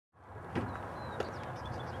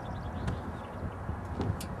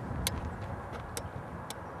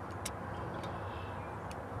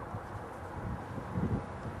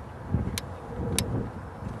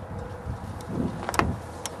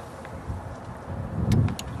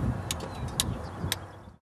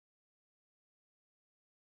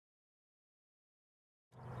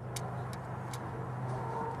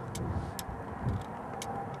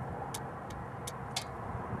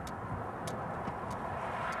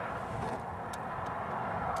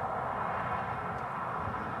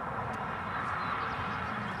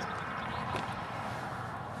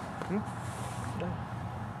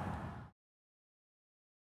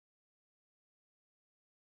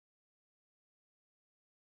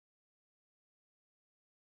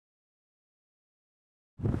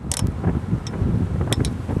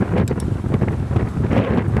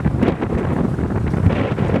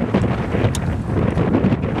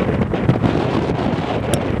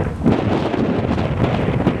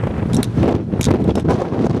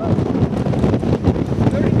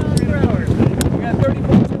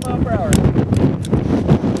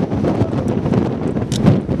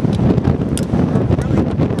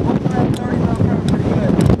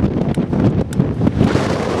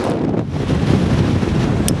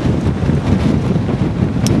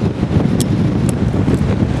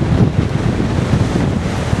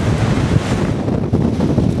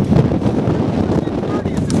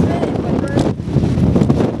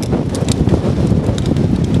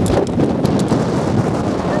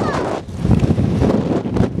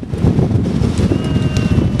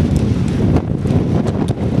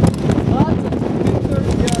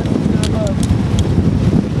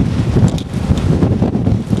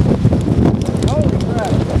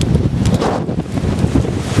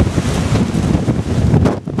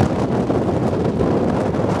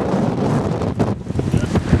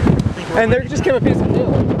And there just came a piece of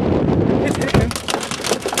deal.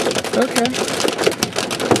 Okay.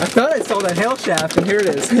 I thought I saw that hail shaft, and here it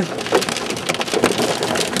is.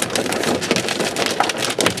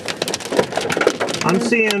 I'm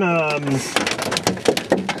seeing coin.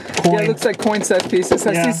 Yeah, it looks like coin-sized pieces.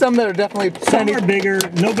 I see some that are definitely some are bigger,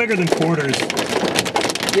 no bigger than quarters.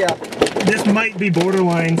 Yeah. This might be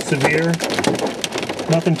borderline severe.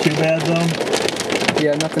 Nothing too bad though.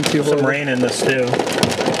 Yeah, nothing too horrible. Some rain in this too.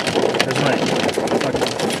 There's my that's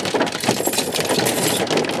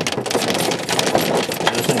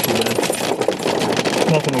not too bad.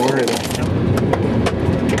 Nothing to worry about.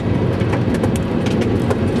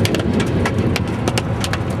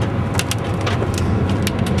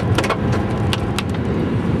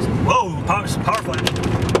 Whoa, power flash.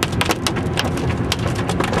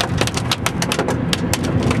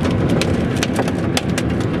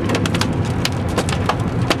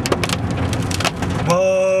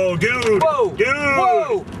 Whoa, dude! Whoa! Dude!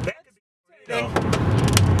 Whoa!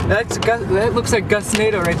 That looks like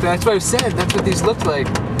Gustnado right there. That's what I said. That's what these look like.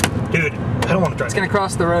 Dude, I don't want to drive. It's gonna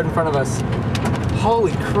cross the road in front of us.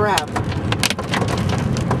 Holy crap!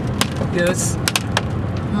 Yes. I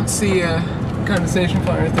don't see condensation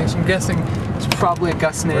fire or anything, so I'm guessing it's probably a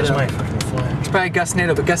Gustnado. Where's my fucking flag? It's probably a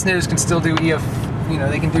Gustnado, but Gustnados can still do EF. You know,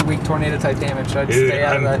 they can do weak tornado type damage. So I'd stay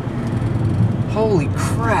out of that. Holy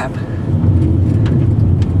crap!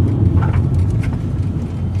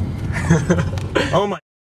 Oh my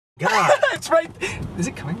god! It's right. Is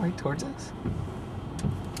it coming right towards us?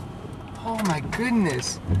 Oh my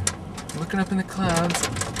goodness! Looking up in the clouds.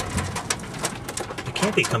 It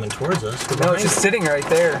can't be coming towards us. No, it's just sitting right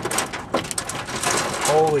there.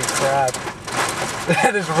 Holy crap!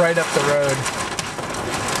 That is right up the road.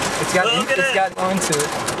 It's got onto it.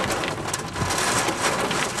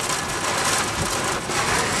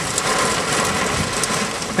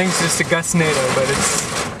 I think it's just a Gustnado, but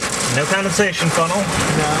it's. No condensation funnel. No.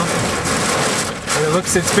 And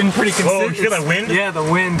it's been pretty consistent. Oh, you feel that wind? Yeah, the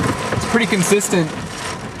wind. It's pretty consistent.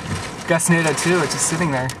 Gustnado too, it's just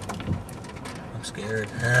sitting there. I'm scared.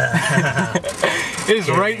 It is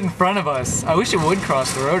right in front of us. I wish it would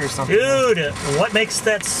cross the road or something. Dude, what makes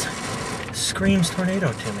that screams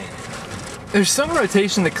tornado to me? There's some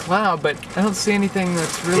rotation in the cloud, but I don't see anything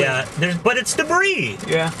that's really... Yeah, but it's debris.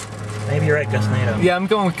 Yeah. Maybe you're right, Gustnado. Yeah, I'm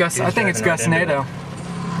going with Gustnado. I think it's Gustnado.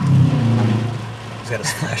 He's got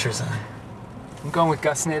his flashers on. I'm going with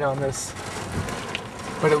Gustnado on this.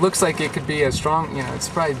 But it looks like it could be a strong, you know, it's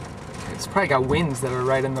probably got winds that are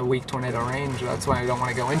right in the weak tornado range. That's why I don't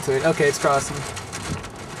want to go into it. Okay, it's crossing.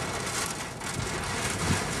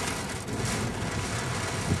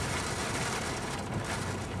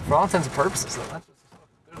 For all intents and purposes, though, that's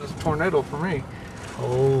just a tornado for me.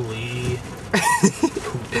 Holy.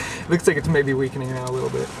 Looks like it's maybe weakening now a little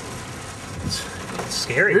bit. It's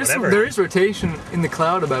scary. There is rotation in the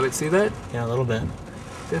cloud above it. See that? Yeah, a little bit.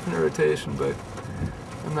 Definite rotation, but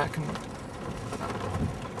I'm not gonna.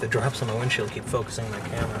 The drops on the windshield keep focusing my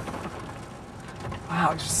camera.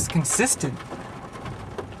 Wow, it's just consistent.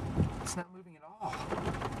 It's not moving at all.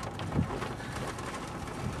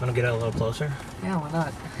 Wanna get out a little closer? Yeah, why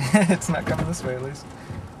not? It's not coming this way, at least.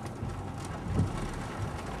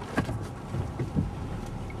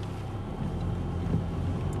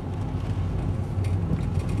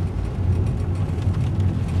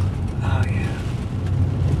 Oh yeah.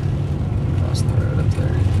 Cross the road up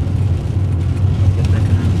there.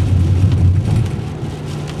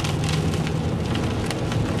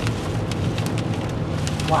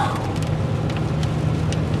 Wow.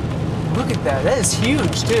 Look at that. That is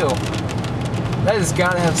huge, too. That has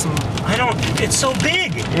got to have some... It's so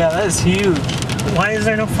big! Yeah, that is huge. Why is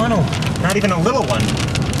there no funnel? Not even a little one.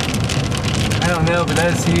 I don't know, but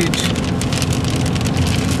that is huge.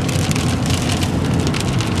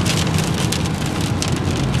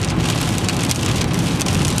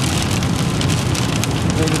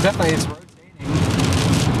 It definitely is rotating.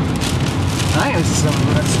 I think it's just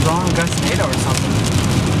a strong Gustnado or something.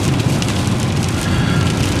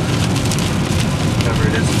 Whatever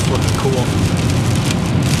it is, it's looking cool.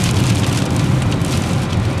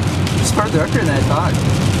 It's farther up here than I thought.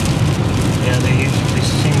 Yeah, they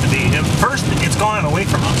seem to be. At first, it's gone away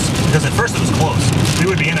from us. Because at first it was close. We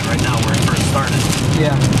would be in it right now where it first started.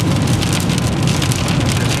 Yeah.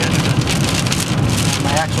 There's the edge of it.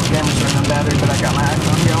 My actual camera's running on battery, but I got my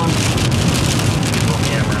iPhone going. Beautiful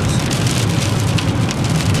cameras.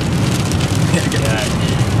 Yeah,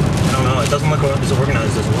 I don't know. It doesn't look as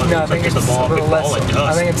organized as it was. No, I think it's a little less.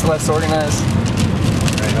 I think it's less organized.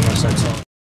 Alright, I'm gonna start selling.